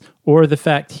games, or the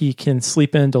fact he can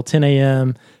sleep in until 10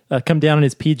 a.m., come down in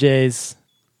his PJs,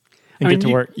 and get to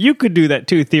work. You could do that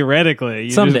too, theoretically.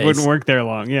 You some just days wouldn't work there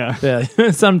long, yeah.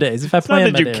 Some days. If I plan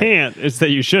it's not that you can't, it's that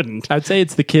you shouldn't. I'd say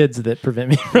it's the kids that prevent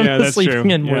me from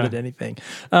sleeping in more than anything.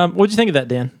 What'd you think of that,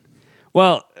 Dan?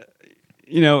 Well,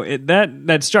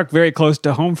 that struck very close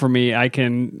to home for me. I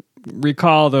can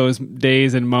recall those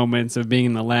days and moments of being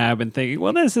in the lab and thinking,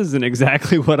 well, this isn't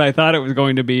exactly what I thought it was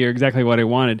going to be or exactly what I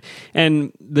wanted.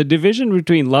 And the division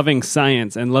between loving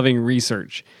science and loving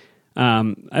research.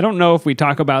 I don't know if we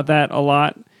talk about that a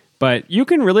lot, but you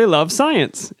can really love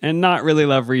science and not really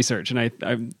love research. And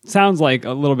I sounds like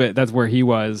a little bit that's where he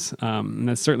was, and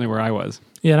that's certainly where I was.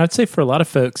 Yeah, and I'd say for a lot of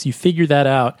folks, you figure that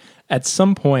out at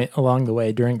some point along the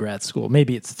way during grad school.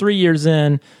 Maybe it's 3 years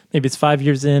in, maybe it's 5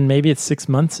 years in, maybe it's 6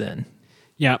 months in.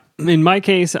 Yeah. In my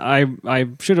case, I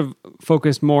should have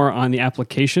focused more on the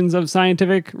applications of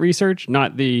scientific research,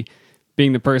 not being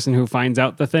the person who finds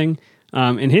out the thing.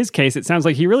 In his case, it sounds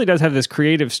like he really does have this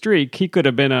creative streak. He could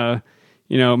have been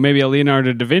maybe a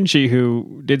Leonardo da Vinci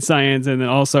who did science and then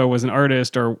also was an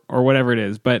artist or whatever it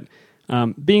is. But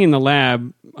being in the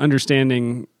lab,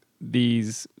 understanding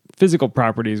these physical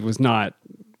properties was not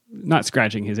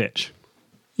scratching his itch.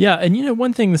 Yeah, and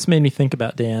one thing this made me think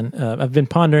about, Dan, I've been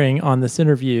pondering on this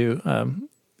interview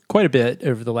quite a bit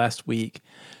over the last week.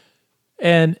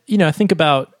 And, I think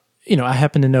about, I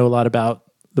happen to know a lot about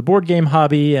the board game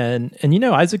hobby, and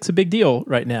Isaac's a big deal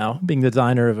right now, being the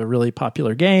designer of a really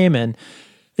popular game. And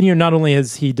not only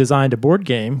has he designed a board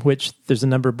game, which there's a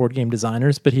number of board game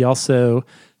designers, but he also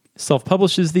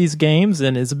self-publishes these games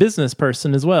and is a business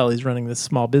person as well. He's running this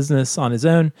small business on his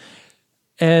own.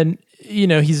 And,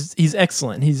 he's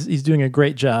excellent. He's doing a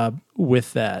great job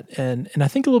with that. And I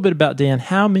think a little bit about, Dan,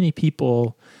 how many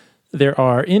people there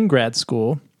are in grad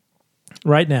school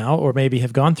right now, or maybe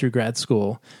have gone through grad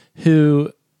school,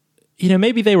 who,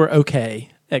 maybe they were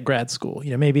okay at grad school.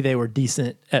 Maybe they were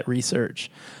decent at research,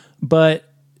 but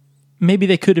maybe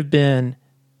they could have been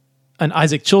an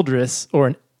Isaac Childress or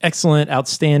an excellent,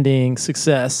 outstanding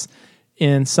success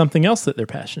in something else that they're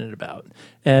passionate about.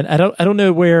 And I don't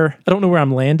know where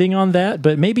I'm landing on that,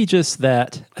 but maybe just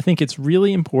that I think it's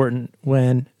really important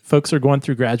when folks are going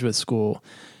through graduate school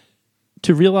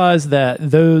to realize that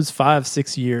those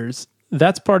 5-6 years,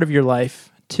 that's part of your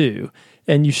life too.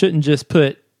 And you shouldn't just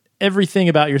put everything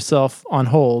about yourself on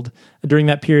hold during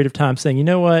that period of time saying, you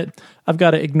know what, I've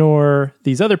got to ignore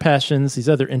these other passions, these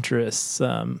other interests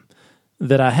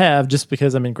that I have just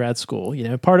because I'm in grad school. You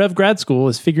know, part of grad school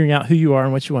is figuring out who you are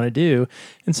and what you want to do.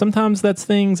 And sometimes that's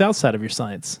things outside of your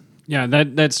science. Yeah,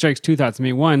 that strikes two thoughts to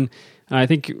me. One, I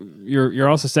think you're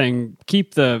also saying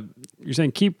keep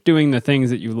doing the things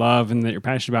that you love and that you're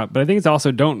passionate about. But I think it's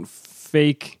also don't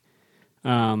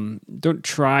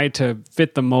try to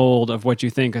fit the mold of what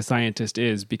you think a scientist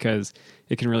is, because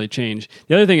it can really change.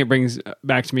 The other thing it brings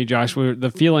back to me, Josh, were the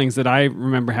feelings that I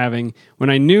remember having when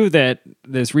I knew that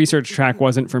this research track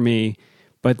wasn't for me,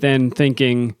 but then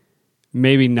thinking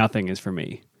maybe nothing is for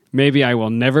me. Maybe I will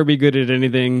never be good at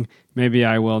anything. Maybe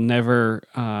I will never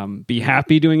be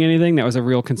happy doing anything. That was a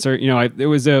real concern. You know, it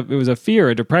was a fear,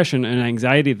 a depression, an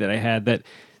anxiety that I had that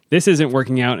this isn't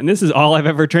working out, and this is all I've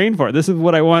ever trained for. This is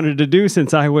what I wanted to do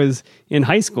since I was in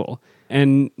high school,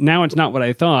 and now it's not what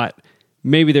I thought.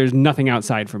 Maybe there's nothing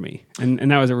outside for me, and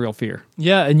that was a real fear.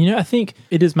 Yeah, and I think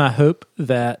it is my hope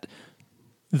that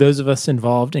those of us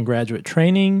involved in graduate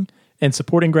training and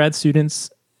supporting grad students,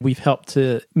 we've helped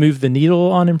to move the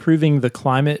needle on improving the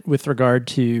climate with regard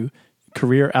to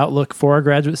career outlook for our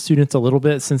graduate students a little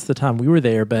bit since the time we were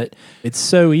there. But it's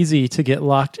so easy to get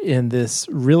locked in this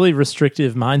really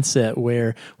restrictive mindset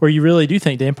where you really do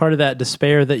think, Dan, part of that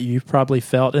despair that you probably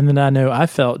felt, and then I know I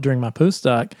felt during my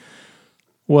postdoc,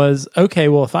 was, okay,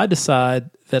 well, if I decide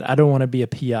that I don't want to be a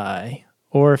PI,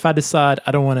 or if I decide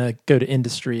I don't want to go to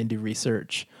industry and do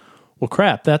research, well,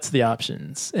 crap, that's the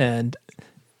options. And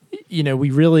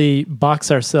we really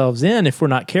box ourselves in if we're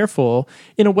not careful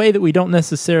in a way that we don't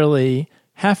necessarily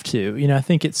have to. I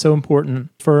think it's so important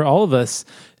for all of us,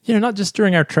 not just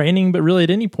during our training, but really at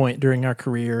any point during our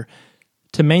career,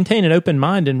 to maintain an open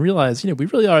mind and realize, we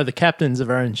really are the captains of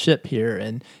our own ship here.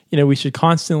 And, we should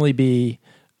constantly be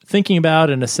thinking about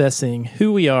and assessing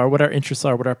who we are, what our interests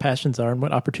are, what our passions are, and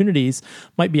what opportunities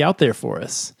might be out there for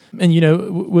us. And,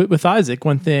 with Isaac,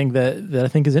 one thing that I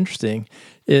think is interesting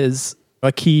is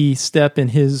a key step in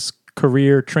his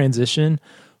career transition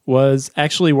was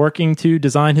actually working to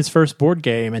design his first board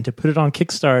game and to put it on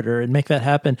Kickstarter and make that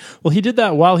happen. Well, he did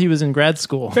that while he was in grad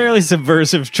school. Fairly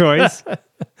subversive choice. But,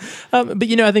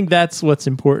 I think that's what's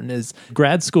important is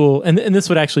grad school, and this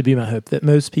would actually be my hope, that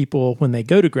most people, when they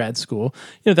go to grad school,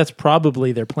 that's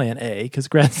probably their plan A, because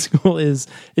grad school it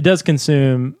does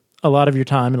consume a lot of your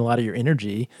time and a lot of your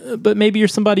energy. But maybe you're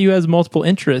somebody who has multiple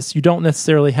interests. You don't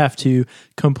necessarily have to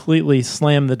completely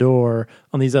slam the door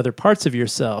on these other parts of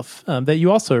yourself that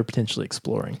you also are potentially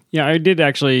exploring. Yeah, I did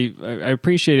actually. I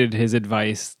appreciated his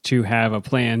advice to have a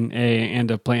plan A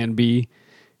and a plan B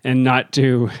and not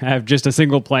to have just a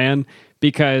single plan,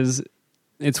 because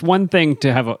it's one thing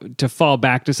to fall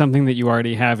back to something that you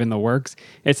already have in the works.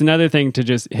 It's another thing to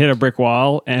just hit a brick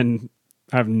wall and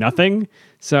have nothing.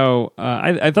 So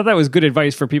I thought that was good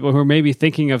advice for people who are maybe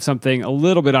thinking of something a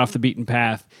little bit off the beaten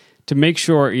path, to make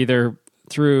sure either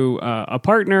through a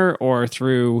partner or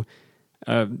through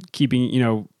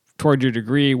keeping, toward your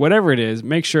degree, whatever it is,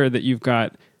 make sure that you've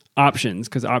got options,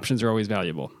 because options are always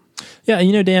valuable. Yeah,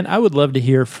 Dan, I would love to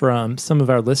hear from some of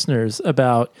our listeners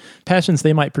about passions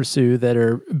they might pursue that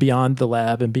are beyond the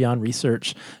lab and beyond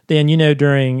research. Dan,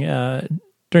 during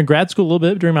grad school a little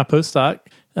bit, during my postdoc,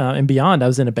 and beyond, I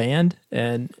was in a band,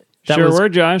 and that sure was were,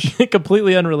 Josh.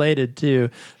 completely unrelated to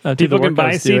people the work can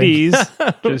buy CDs.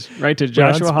 Just right to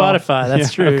Joshua on Hall. Spotify.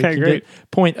 That's true. Okay, great.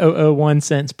 0.001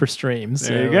 cents per stream.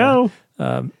 There you go.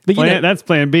 But that's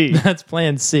Plan B. That's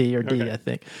Plan C or D, okay. I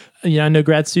think. I know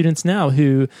grad students now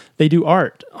who they do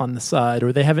art on the side,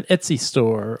 or they have an Etsy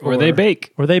store, or they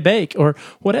bake, or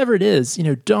whatever it is.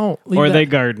 Don't leave or that. They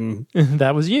garden.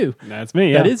 That was you. That's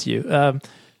me. Yeah. That is you.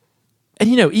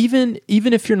 And even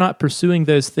if you're not pursuing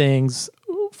those things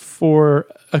for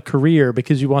a career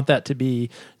because you want that to be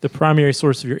the primary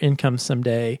source of your income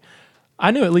someday,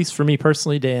 I know, at least for me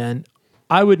personally, Dan,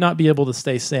 I would not be able to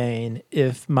stay sane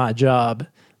if my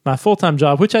full-time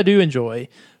job, which I do enjoy,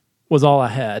 was all I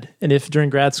had. And if during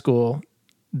grad school,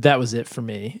 that was it for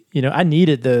me. I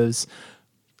needed those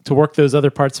to work those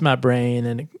other parts of my brain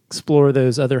and explore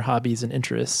those other hobbies and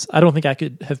interests. I don't think I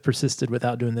could have persisted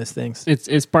without doing those things.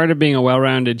 It's part of being a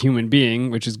well-rounded human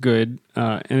being, which is good.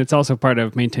 And it's also part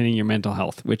of maintaining your mental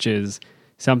health, which is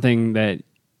something that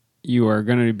you are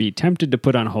going to be tempted to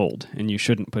put on hold, and you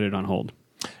shouldn't put it on hold.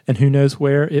 And who knows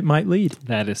where it might lead.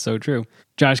 That is so true.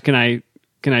 Josh, can I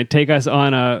can I take us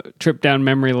on a trip down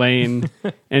memory lane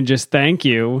and just thank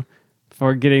you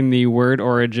for getting the word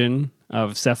origin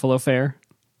of cephalofair?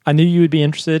 I knew you would be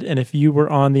interested, and if you were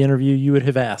on the interview, you would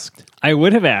have asked. I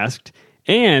would have asked,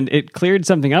 and it cleared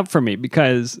something up for me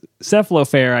because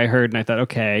cephalofair I heard and I thought,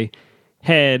 okay,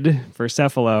 head for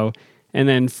cephalo, and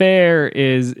then fair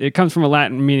it comes from a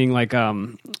Latin meaning like a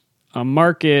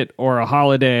market or a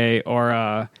holiday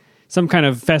or some kind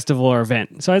of festival or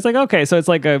event. So I was like, okay, so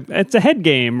it's a head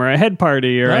game or a head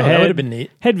party or that would have been neat.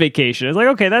 Head vacation. I was like,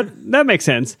 okay, that makes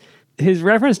sense. His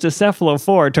reference to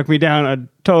cephalophore took me down a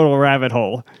total rabbit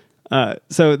hole.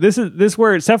 So this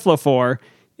word cephalophore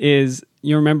is,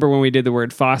 you remember when we did the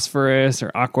word phosphorus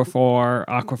or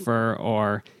aquifer,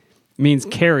 or means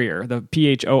carrier, the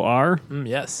PHOR.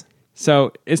 Yes.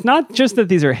 So it's not just that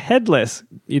these are headless,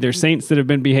 either saints that have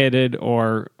been beheaded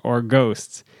or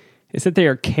ghosts. It's that they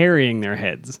are carrying their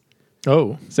heads.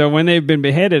 Oh. So when they've been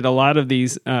beheaded, a lot of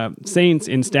these saints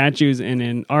in statues and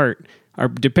in art are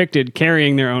depicted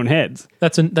carrying their own heads.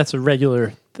 That's a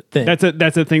regular thing.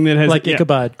 That's a thing that has like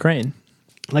Ichabod Crane.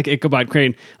 Like Ichabod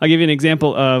Crane. I'll give you an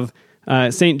example of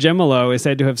Saint Gemolo is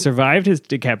said to have survived his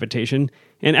decapitation,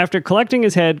 and after collecting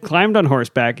his head, climbed on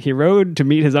horseback. He rode to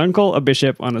meet his uncle, a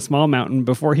bishop, on a small mountain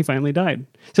before he finally died.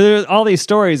 So there's all these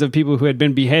stories of people who had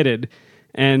been beheaded,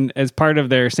 and as part of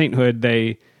their sainthood,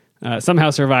 they somehow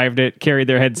survived it, carried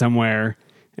their head somewhere,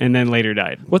 and then later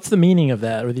died. What's the meaning of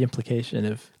that, or the implication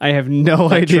of? I have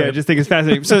no idea. Trip? I just think it's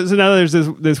fascinating. So now there's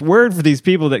this word for these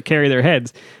people that carry their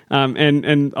heads,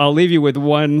 and I'll leave you with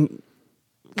one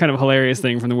kind of hilarious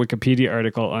thing from the Wikipedia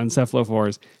article on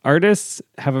cephalophores. Artists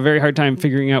have a very hard time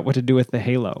figuring out what to do with the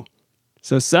halo.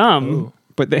 So some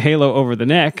put the halo over the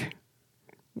neck,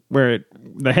 where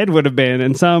the head would have been,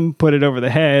 and some put it over the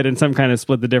head, and some kind of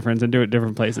split the difference and do it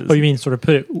different places. Oh, you mean sort of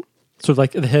put it sort of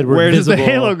like the head where visible. does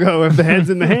the halo go if the head's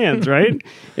in the hands, right?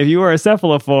 If you are a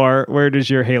cephalophore, where does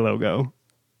your halo go?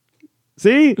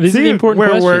 See? These are the important where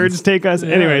questions. Words take us.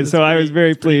 Yeah, anyway, so I was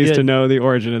very pleased good. to know the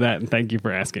origin of that, and thank you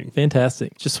for asking.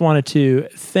 Fantastic. Just wanted to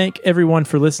thank everyone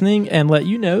for listening and let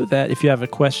you know that if you have a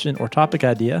question or topic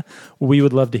idea, we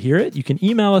would love to hear it. You can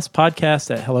email us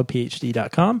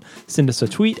podcast@hellophd.com, send us a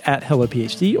tweet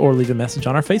 @hellophd, or leave a message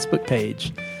on our Facebook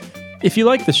page. If you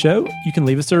like the show, you can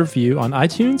leave us a review on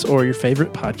iTunes or your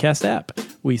favorite podcast app.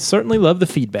 We certainly love the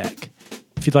feedback.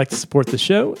 If you'd like to support the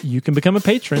show, you can become a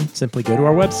patron. Simply go to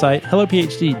our website,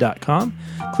 hellophd.com,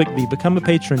 click the Become a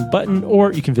Patron button,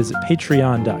 or you can visit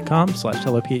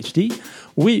patreon.com/hellophd.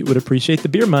 We would appreciate the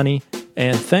beer money,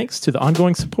 and thanks to the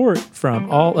ongoing support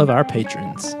from all of our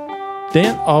patrons.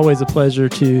 Dan, always a pleasure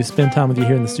to spend time with you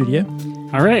here in the studio.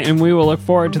 All right, and we will look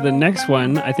forward to the next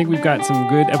one. I think we've got some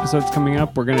good episodes coming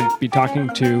up. We're going to be talking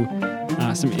to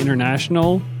some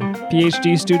international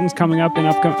PhD students coming up in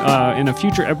a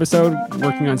future episode,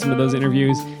 working on some of those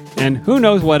interviews. And who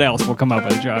knows what else we'll come up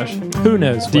with, Josh? Who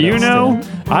knows? Do you know?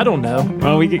 Dan? I don't know.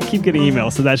 Well, we keep getting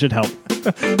emails, so that should help.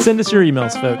 Send us your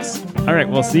emails, folks. All right,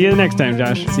 we'll see you next time,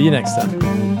 Josh. See you next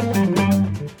time.